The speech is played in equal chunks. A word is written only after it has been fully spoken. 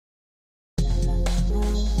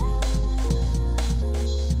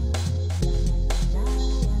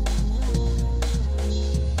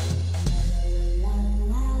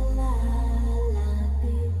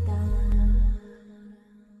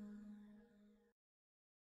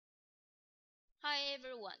Hi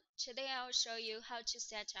everyone, today I'll show you how to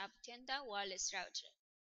set up Tenda wireless router.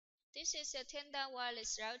 This is a Tenda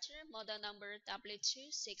wireless router model number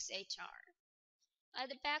W268R. At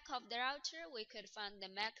the back of the router, we could find the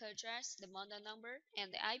MAC address, the model number,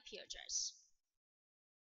 and the IP address.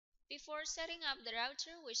 Before setting up the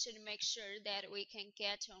router, we should make sure that we can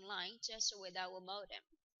get online just with our modem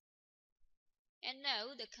and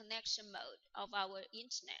know the connection mode of our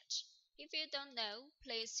internet. If you don't know,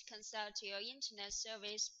 please consult your internet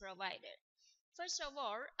service provider. First of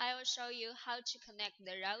all, I will show you how to connect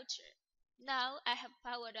the router. Now I have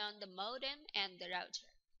powered on the modem and the router.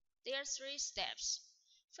 There are 3 steps.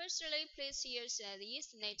 Firstly, please use an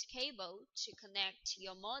Ethernet cable to connect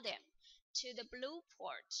your modem to the blue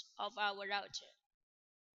port of our router.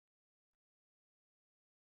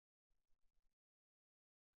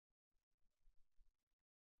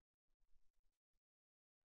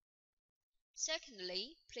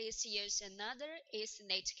 Secondly, please use another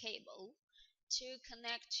Ethernet cable to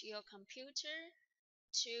connect your computer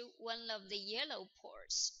to one of the yellow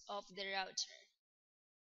ports of the router.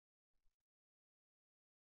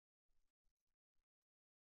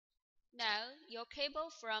 Now, your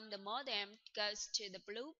cable from the modem goes to the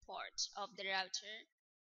blue port of the router,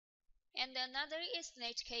 and another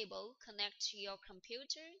Ethernet cable connects your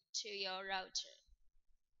computer to your router.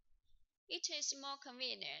 It is more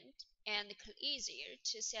convenient and easier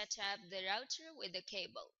to set up the router with the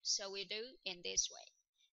cable, so we do in this way.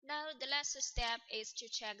 Now the last step is to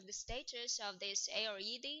check the status of these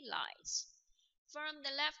LED lights. From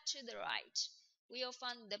the left to the right, we will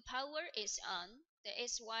find the power is on, the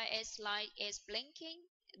SYS light is blinking,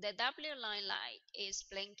 the W line light is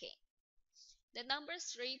blinking. The number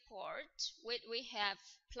 3 port, which we have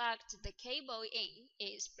plugged the cable in,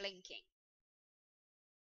 is blinking.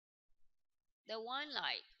 The 1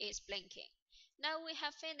 light is blinking. Now we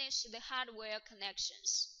have finished the hardware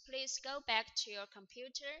connections. Please go back to your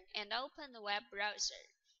computer and open the web browser.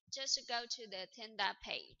 Just go to the Tenda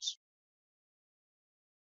page.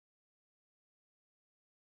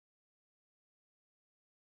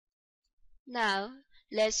 Now,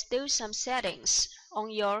 let's do some settings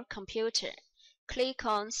on your computer. Click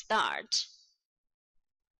on Start.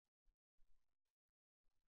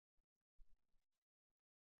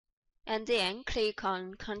 And then click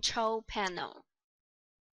on Control Panel.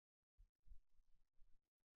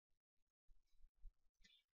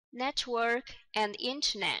 Network and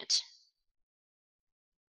Internet.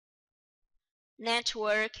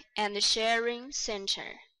 Network and Sharing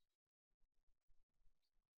Center.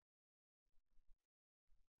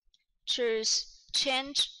 Choose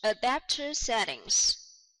Change Adapter Settings.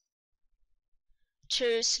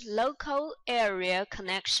 Choose Local Area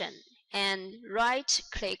Connection and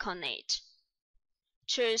right-click on it.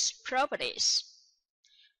 Choose Properties.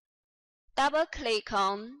 Double-click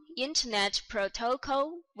on Internet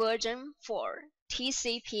Protocol version 4,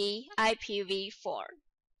 TCP IPv4.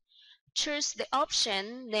 Choose the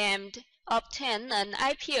option named Obtain an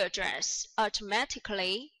IP address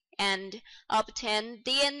automatically and Obtain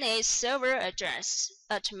DNS server address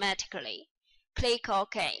automatically. Click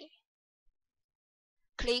OK.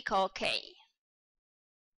 Click OK.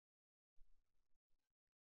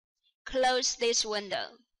 Close this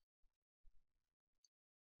window.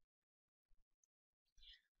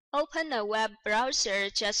 Open a web browser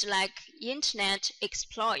just like Internet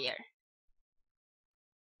Explorer.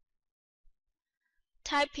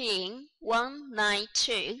 Type in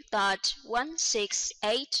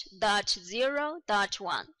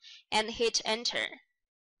 192.168.0.1 and hit Enter.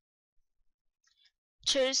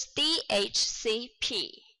 Choose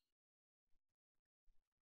DHCP.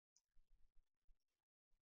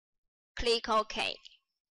 Click OK.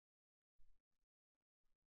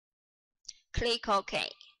 Click OK.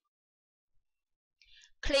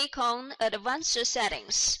 Click on Advanced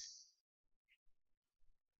Settings.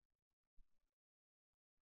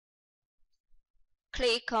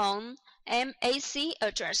 Click on MAC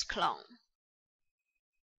Address Clone.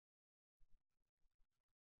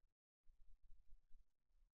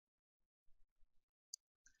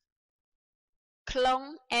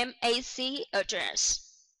 Clone MAC address.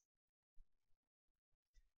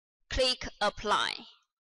 Click Apply.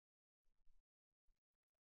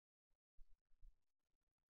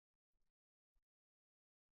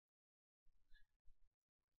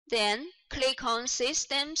 Then click on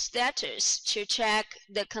System Status to check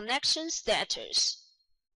the connection status.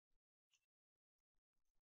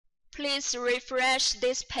 Please refresh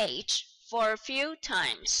this page for a few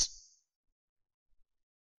times.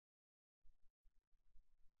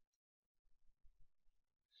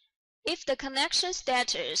 If the connection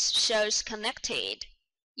status shows connected,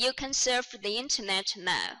 You can surf the internet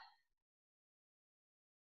now.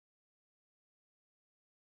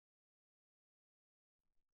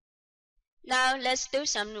 Now let's do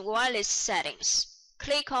some wireless settings.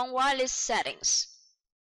 Click on Wireless Settings.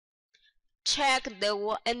 Check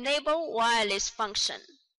the Enable Wireless function.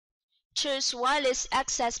 Choose Wireless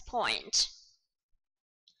Access Point.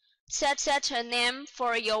 Set a name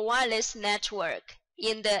for your wireless network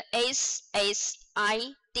in the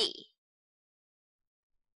SSID.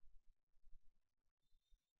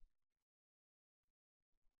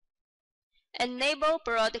 Enable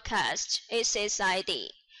Broadcast SSID.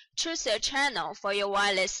 Choose a channel for your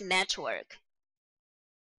wireless network.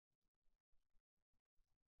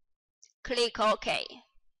 Click OK.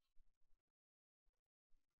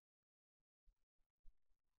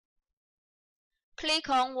 Click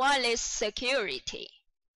on Wireless Security.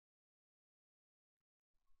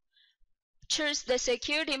 Choose the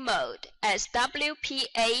security mode as WPA-PSK.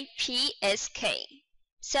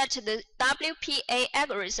 Set the WPA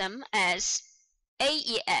algorithm as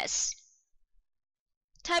AES.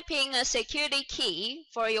 Type in a security key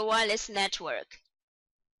for your wireless network.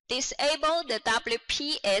 Disable the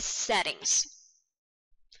WPS settings.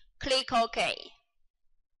 Click OK.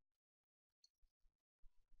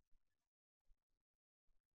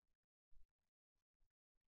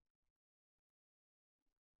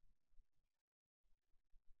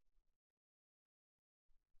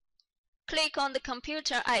 Click on the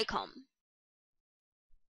computer icon.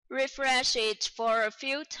 Refresh it for a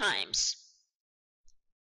few times.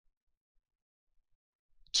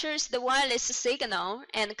 Choose the wireless signal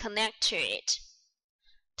and connect to it.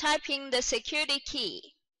 Type in the security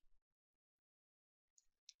key.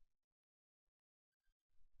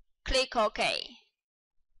 Click OK.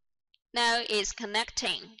 Now it's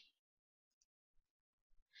connecting.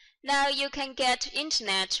 Now you can get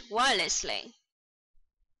internet wirelessly.